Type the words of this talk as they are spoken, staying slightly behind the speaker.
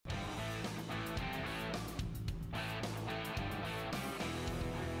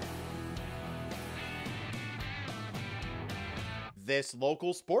This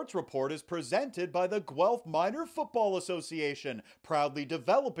local sports report is presented by the Guelph Minor Football Association, proudly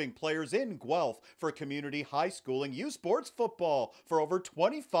developing players in Guelph for community high school and youth sports football for over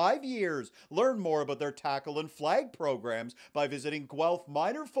 25 years. Learn more about their tackle and flag programs by visiting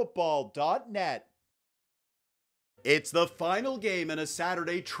guelphminorfootball.net. It's the final game in a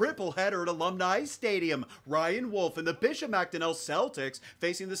Saturday triple-header at Alumni Stadium. Ryan Wolf and the Bishop Macdonell Celtics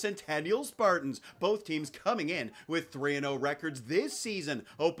facing the Centennial Spartans. Both teams coming in with 3-0 records this season.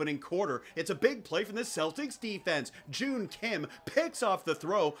 Opening quarter, it's a big play from the Celtics defense. June Kim picks off the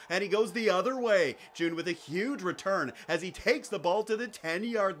throw and he goes the other way. June with a huge return as he takes the ball to the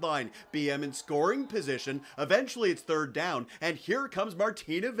 10-yard line. BM in scoring position. Eventually it's third down and here comes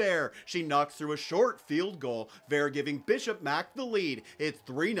Martina Ver. She knocks through a short field goal. Ver giving Bishop Mac the lead. It's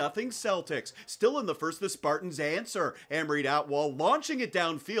 3-0 Celtics. Still in the first, the Spartans answer. Emery Atwall launching it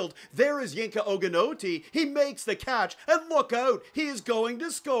downfield. There is Yinka Ogunoti. He makes the catch, and look out, he is going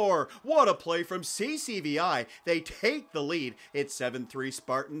to score. What a play from CCVI. They take the lead. It's 7-3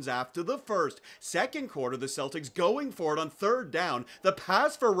 Spartans after the first. Second quarter, the Celtics going for it on third down. The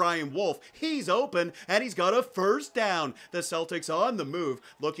pass for Ryan Wolf. He's open, and he's got a first down. The Celtics on the move,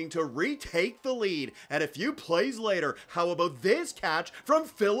 looking to retake the lead. And a few plays later, how about this catch from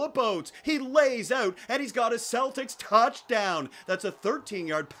Philip Oates? He lays out and he's got a Celtics touchdown. That's a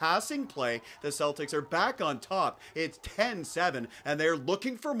 13-yard passing play. The Celtics are back on top. It's 10-7 and they're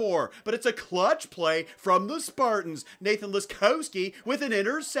looking for more, but it's a clutch play from the Spartans. Nathan Laskowski with an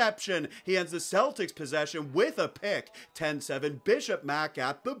interception. He ends the Celtics possession with a pick. 10-7 Bishop Mac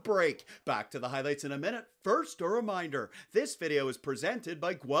at the break. Back to the highlights in a minute. First, a reminder, this video is presented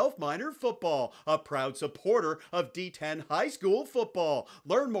by Guelph Minor Football, a proud supporter of D10 high school football.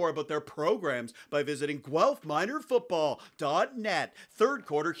 Learn more about their programs by visiting guelphminorfootball.net. Third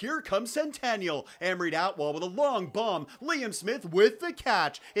quarter, here comes Centennial. Emery Atwall with a long bomb. Liam Smith with the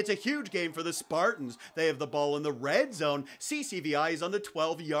catch. It's a huge game for the Spartans. They have the ball in the red zone. CCVI is on the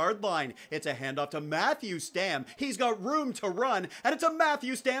 12-yard line. It's a handoff to Matthew Stam. He's got room to run, and it's a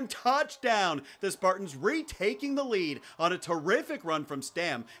Matthew Stam touchdown. The Spartans retaking the lead on a terrific run from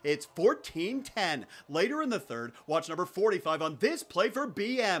Stam. It's 14-10. Later in the third, watch number 45 on this play for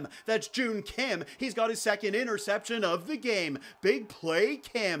BM. That's June Kim. He's got his second interception of the game. Big play,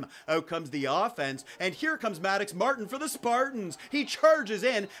 Kim. Out comes the offense, and here comes Maddox Martin for the Spartans. He charges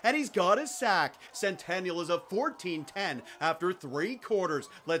in, and he's got a sack. Centennial is a 14-10 after 3 quarters.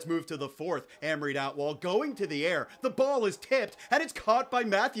 Let's move to the fourth. Emery Atwall going to the air. The ball is tipped, and it's caught by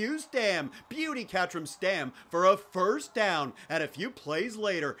Matthew Stam. Beauty catch from Stam for a first down, and a few plays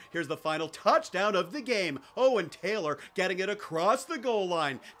later, here's the final touchdown of the game. Owen Taylor getting it across the goal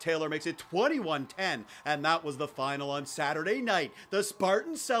line. Taylor makes it 21-10, and that was the final on Saturday night. The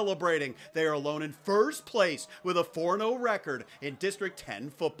Spartans celebrating. They are alone in first place with a 4-0 record in District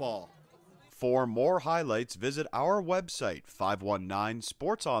 10 football. For more highlights, visit our website,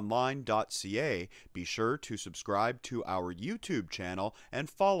 519sportsonline.ca. Be sure to subscribe to our YouTube channel and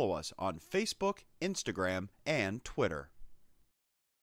follow us on Facebook, Instagram, and Twitter.